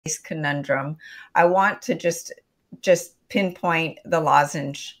conundrum, I want to just pinpoint the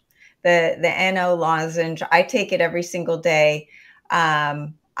lozenge, the N.O lozenge. I take it every single day.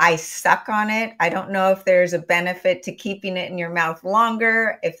 I suck on it. I don't know if there's a benefit to keeping it in your mouth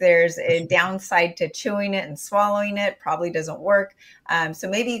longer. If there's a downside to chewing it and swallowing it, probably doesn't work. So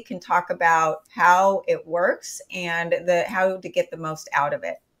maybe you can talk about how it works and how to get the most out of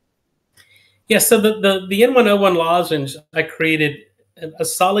it. Yeah, so the N101 lozenge, I created a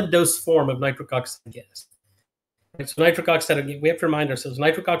solid dose form of nitric oxide gas. So nitric oxide, we have to remind ourselves,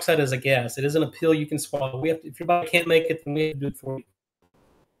 nitric oxide is a gas. It isn't a pill you can swallow. If your body can't make it, then we have to do it for you.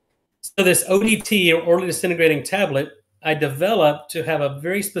 So this ODT, or orally disintegrating tablet, I developed to have a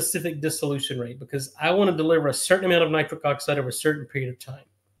very specific dissolution rate because I want to deliver a certain amount of nitric oxide over a certain period of time.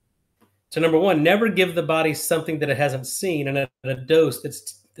 So number one, never give the body something that it hasn't seen and at a dose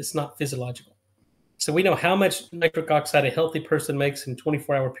that's not physiological. So we know how much nitric oxide a healthy person makes in a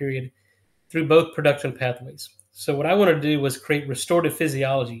 24-hour period through both production pathways. So what I want to do was create restorative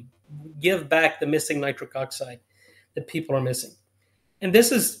physiology, give back the missing nitric oxide that people are missing. And this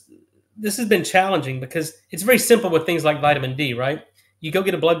has been challenging because it's very simple with things like vitamin D, right? You go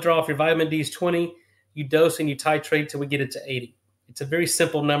get a blood draw. If your vitamin D is 20, you dose and you titrate till we get it to 80. It's a very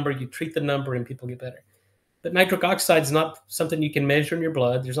simple number. You treat the number and people get better. But nitric oxide is not something you can measure in your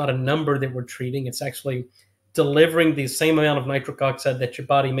blood. There's not a number that we're treating. It's actually delivering the same amount of nitric oxide that your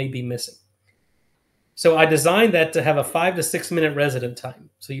body may be missing. So I designed that to have a 5 to 6 minute resident time.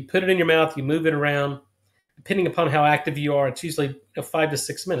 So you put it in your mouth, you move it around. Depending upon how active you are, it's usually 5 to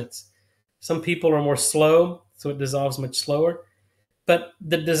 6 minutes. Some people are more slow, so it dissolves much slower. But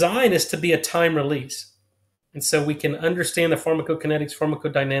the design is to be a time release. And so we can understand the pharmacokinetics,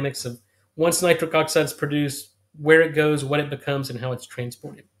 pharmacodynamics of once nitric oxide is produced, where it goes, what it becomes, and how it's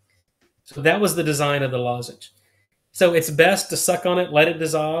transported. So that was the design of the lozenge. So it's best to suck on it, let it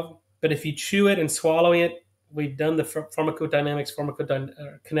dissolve. But if you chew it and swallow it, we've done the pharmacodynamics,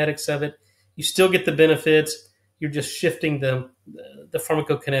 pharmacokinetics of it. You still get the benefits. You're just shifting the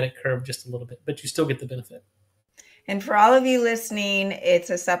pharmacokinetic curve just a little bit, but you still get the benefit. And for all of you listening,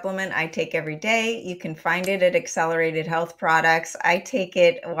 it's a supplement I take every day. You can find it at Accelerated Health Products. I take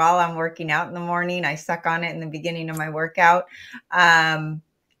it while I'm working out in the morning. I suck on it in the beginning of my workout.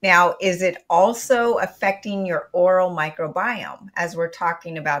 Now, is it also affecting your oral microbiome as we're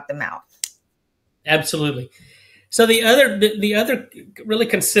talking about the mouth? Absolutely. So the other really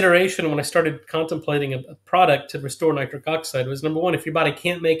consideration when I started contemplating a product to restore nitric oxide was, number one, if your body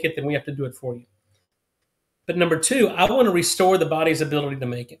can't make it, then we have to do it for you. But number two, I want to restore the body's ability to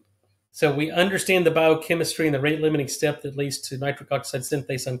make it. So we understand the biochemistry and the rate limiting step that leads to nitric oxide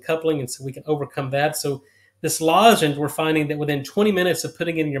synthase uncoupling, and so we can overcome that. So this lozenge, we're finding that within 20 minutes of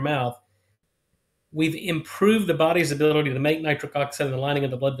putting it in your mouth, we've improved the body's ability to make nitric oxide in the lining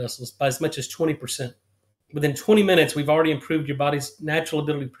of the blood vessels by as much as 20%. Within 20 minutes, we've already improved your body's natural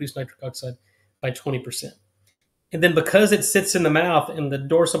ability to produce nitric oxide by 20%. And then because it sits in the mouth and the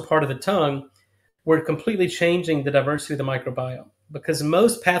dorsal part of the tongue, we're completely changing the diversity of the microbiome because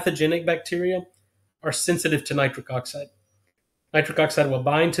most pathogenic bacteria are sensitive to nitric oxide. Nitric oxide will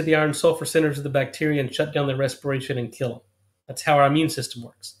bind to the iron sulfur centers of the bacteria and shut down their respiration and kill them. That's how our immune system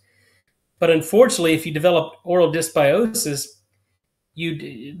works. But unfortunately, if you develop oral dysbiosis,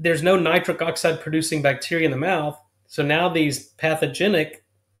 there's no nitric oxide producing bacteria in the mouth. So now these pathogenic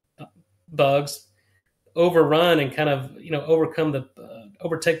bugs overrun and kind of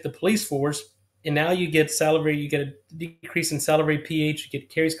overtake the police force. And now you get you get a decrease in salivary pH, you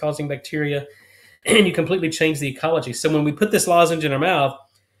get caries causing bacteria, and you completely change the ecology. So when we put this lozenge in our mouth,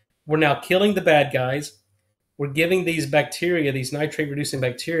 we're now killing the bad guys. We're giving these bacteria, these nitrate-reducing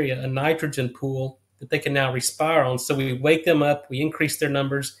bacteria, a nitrogen pool that they can now respire on. So we wake them up, we increase their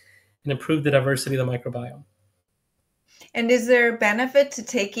numbers, and improve the diversity of the microbiome. And is there a benefit to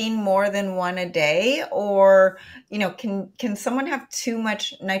taking more than one a day? Or, can someone have too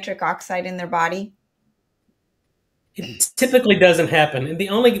much nitric oxide in their body? It typically doesn't happen. And the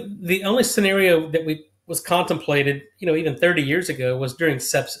only scenario that was contemplated, even 30 years ago was during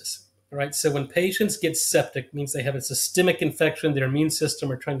sepsis, right? So when patients get septic, it means they have a systemic infection, their immune system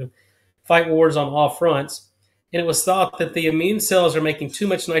are trying to fight wars on all fronts. And it was thought that the immune cells are making too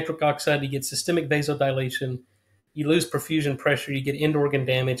much nitric oxide, you get systemic vasodilation, you lose perfusion pressure, you get end organ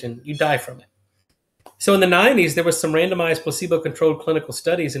damage, and you die from it. So in the 90s, there was some randomized placebo-controlled clinical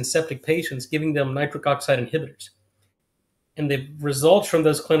studies in septic patients giving them nitric oxide inhibitors. And the results from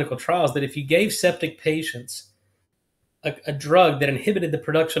those clinical trials that if you gave septic patients a drug that inhibited the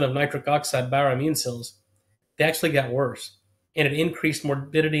production of nitric oxide by our immune cells, they actually got worse. And it increased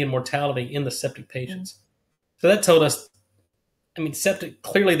morbidity and mortality in the septic patients. So that told us I mean, septic,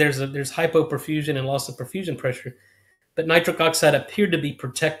 clearly there's hypoperfusion and loss of perfusion pressure, but nitric oxide appeared to be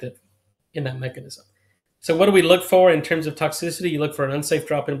protective in that mechanism. So what do we look for in terms of toxicity? You look for an unsafe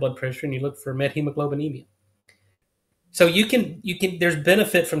drop in blood pressure, and you look for methemoglobinemia. So there's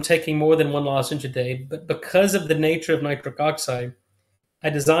benefit from taking more than one lozenge a day, but because of the nature of nitric oxide, I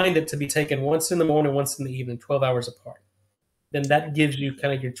designed it to be taken once in the morning, once in the evening, 12 hours apart. Then that gives you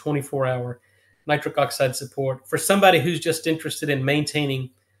kind of your 24-hour nitric oxide support for somebody who's just interested in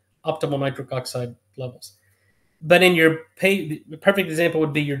maintaining optimal nitric oxide levels. But in your the perfect example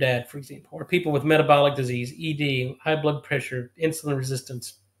would be your dad, for example, or people with metabolic disease, ED, high blood pressure, insulin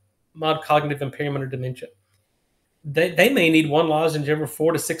resistance, mild cognitive impairment, or dementia. They may need one lozenge every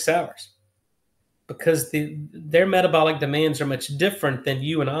 4 to 6 hours because their metabolic demands are much different than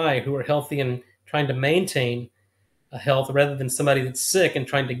you and I, who are healthy and trying to maintain a health, rather than somebody that's sick and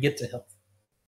trying to get to health.